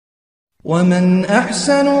ومن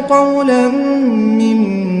أحسن قولا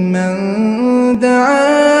ممن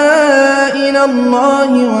دعا إلى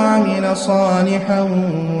الله وعمل صالحا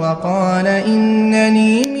وقال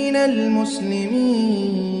إنني من المسلمين.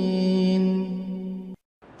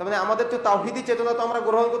 তার মানে আমাদের তো তাওহীদি চেতনা তো আমরা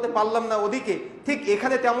গ্রহণ করতে পারলাম না ওদিকে, ঠিক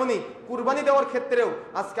এখানে তেমনই কুরবানি দেওয়ার ক্ষেত্রেও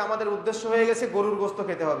আজকে আমাদের উদ্দেশ্য হয়ে গেছে গরুর গোশত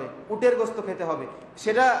খেতে হবে, উটের গোশত খেতে হবে।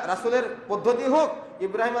 সেটা রাসূলের পদ্ধতি হোক,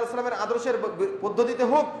 ইব্রাহিম আলাইহিস সালামের আদর্শের পদ্ধতিতে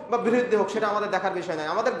হোক বা বিরুদ্ধে হোক, সেটা আমাদের দেখার বিষয় নয়।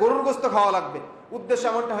 আমাদের গরুর গোশত খাওয়া লাগবে, উদ্দেশ্য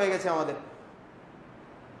এমনটা হয়ে গেছে আমাদের।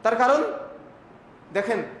 তার কারণ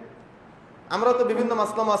দেখেন, আমরা তো বিভিন্ন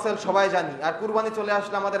মাসলা মাসাইল সবাই জানি, আর কুরবানি চলে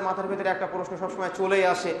আসলে আমাদের মাথার ভিতরে একটা প্রশ্ন সবসময় চলেই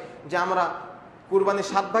আসে যে আমরা কুরবানি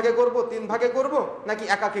 7 ভাগে করব, 3 ভাগে করব, নাকি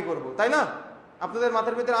একাকি করব, তাই না? আপনাদের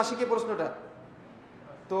মাথার ভিতরে আসে কি প্রশ্নটা?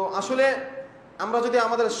 তো আসলে আমরা যদি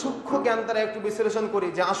আমাদের সূক্ষ্ম জ্ঞান দ্বারা একটু বিশ্লেষণ করি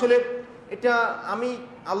যে আসলে এটা আমি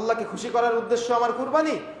আল্লাহকে খুশি করার উদ্দেশ্য আমার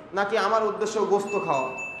কুরবানি, নাকি আমার উদ্দেশ্য গোশত খাওয়া।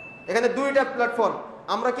 এখানে দুইটা প্ল্যাটফর্ম।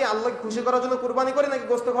 আমরা কি আল্লাহকে খুশি করার জন্য কুরবানি করি, নাকি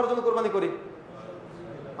গোশত খাওয়ার জন্য কুরবানি করি?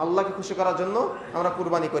 আল্লাহকে খুশি করার জন্য আমরা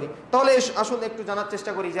কুরবানি করি। তাহলে আসুন একটু জানার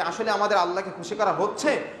চেষ্টা করি যে আসলে আমাদের আল্লাহকে খুশি করা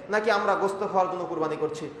হচ্ছে, নাকি আমরা গোশত খাওয়ার জন্য কুরবানি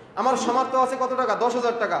করছি। আমার সামর্থ্য আছে কত টাকা?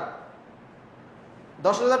 10,000 টাকা।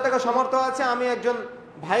 10,000 টাকা সামর্থ্য আছে, আমি একজন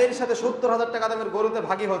ভাইয়ের সাথে 70,000 টাকা দামের গরুতে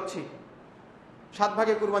ভাগী হচ্ছি, 7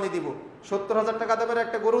 ভাগে কুরবানি দিব। 70,000 টাকা দামের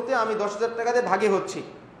একটা গরুতে আমি 10,000 টাকা দিয়ে ভাগী হচ্ছি।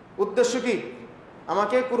 উদ্দেশ্য কি?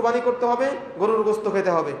 আমাকে কুরবানি করতে হবে, গরুর গোশত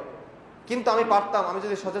খেতে হবে। কিন্তু আমি পারতাম, আমি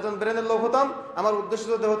যদি সচেতন ব্রেনের লোক হতাম, আমার উদ্দেশ্য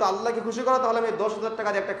যদি হতো আল্লাহকে খুশি করা, তাহলে আমি 10,000 টাকা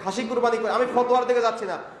দিয়ে একটা খাসি কুরবানি করি। আমি ফতোয়ার দিকে যাচ্ছি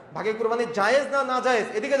না, ভাগে কুরবানি জায়েজ না না জায়েজ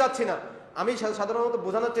এদিকে যাচ্ছি না। আমি সাধারণত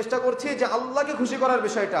বোঝানোর চেষ্টা করছি যে আল্লাহকে খুশি করার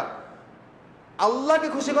বিষয়টা, আল্লাহকে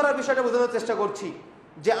খুশি করার বিষয়টা বোঝানোর চেষ্টা করছি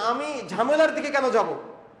যে আমি ঝামেলার দিকে কেন যাব,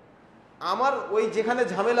 আমার ওই যেখানে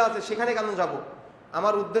ঝামেলা আছে সেখানে কেন যাব।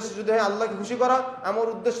 আমার উদ্দেশ্য যদি হয় আল্লাহকে খুশি করা, আমার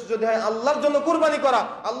উদ্দেশ্য যদি হয় আল্লাহর জন্য কুরবানি করা,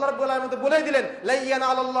 আল্লাহ রাব্বুল আলামিন বলেই দিলেন লা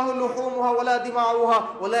ইয়ানালুল্লাহু লুহুমুহা ওয়ালা দিমাউহা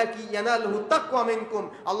ওয়ালাকিন ইয়ানালুহু তাকওয়া মিনকুম।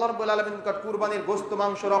 আল্লাহ রাব্বুল আলামিন কার কুরবানির গোশত,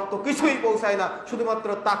 মাংস, রক্ত কিছুই পৌঁছায় না, শুধুমাত্র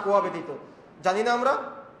তাকওয়া ব্যতীত। জানি না আমরা?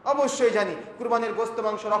 অবশ্যই জানি কুরবানির গোশত,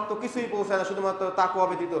 মাংস, রক্ত কিছুই পৌঁছায় না, শুধুমাত্র তাকওয়া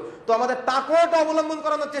ব্যতীত। তো আমাদের তাকওয়াটা অবলম্বন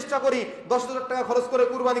করানোর চেষ্টা করি। 10,000 টাকা খরচ করে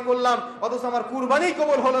কুরবানি করলাম, অথচ আমার কুরবানি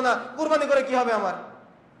কবুল হলো না। কুরবানি করে কি হবে? আমার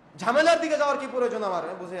ঝামেলার দিকে যাওয়ার কি প্রয়োজন? আমার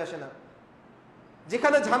বুঝে আসে না।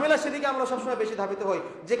 যেখানে ঝামেলা সেদিকে আমরা সবসময় বেশি ধাবিত হই,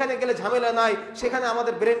 যেখানে গেলে ঝামেলা নাই সেখানে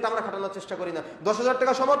আমাদের ব্রেনটা আমরা খাটানোর চেষ্টা করি না। 10,000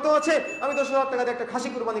 টাকা সামর্থ্য আছে, আমি 10,000 টাকা দিয়ে একটা খাসি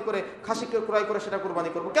কুরবানি করে, খাসিকে ক্রয় করে সেটা কুরবানি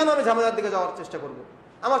করবো। কেন আমি ঝামেলার দিকে যাওয়ার চেষ্টা করব?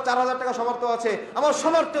 আমার 4,000 টাকা সামর্থ্য আছে, আমার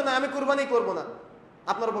সামর্থ্য নাই, আমি কুরবানি করব না।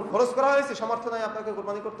 আপনার উপর খরচ করা হয়েছে, সামর্থ্য নাই, আপনাকে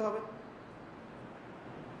কুরবানি করতে হবে।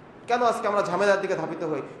 কেন আজকে আমরা ঝামেলার দিকে ধাবিত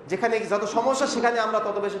হই? যেখানে যত সমস্যা সেখানে আমরা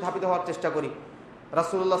তত বেশি ধাবিত হওয়ার চেষ্টা করি।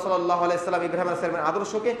 রাসূলুল্লাহ সাল্লাল্লাহু আলাইহি সাল্লাম ইব্রাহিম আলাইহিস সালামের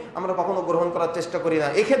আদর্শকে আমরা কখনো গ্রহণ করার চেষ্টা করি না।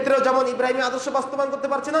 এই ক্ষেত্রেও যেমন ইব্রাহিমের আদর্শ বাস্তবায়ন করতে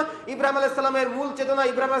পারছে না, ইব্রাহিম আলাইহিস সালামের মূল চেতনা,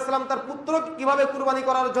 ইব্রাহিম আলাইহিস সালাম তার পুত্রকে কিভাবে কুরবানি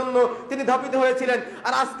করার জন্য তিনি ধাবিত হয়েছিলেন,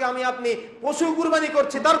 আর আজকে আমি আপনি পশু কুরবানি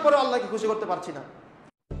করছি, তারপরে আল্লাহকে খুশি করতে পারছি না।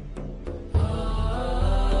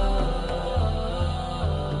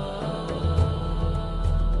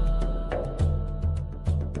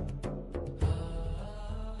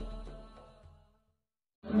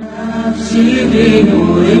 نفسي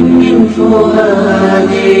بنور من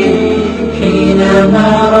فؤادي حينما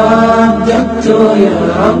رددت يا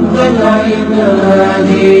رب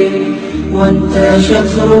العباد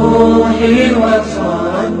وانتشت روحي وصار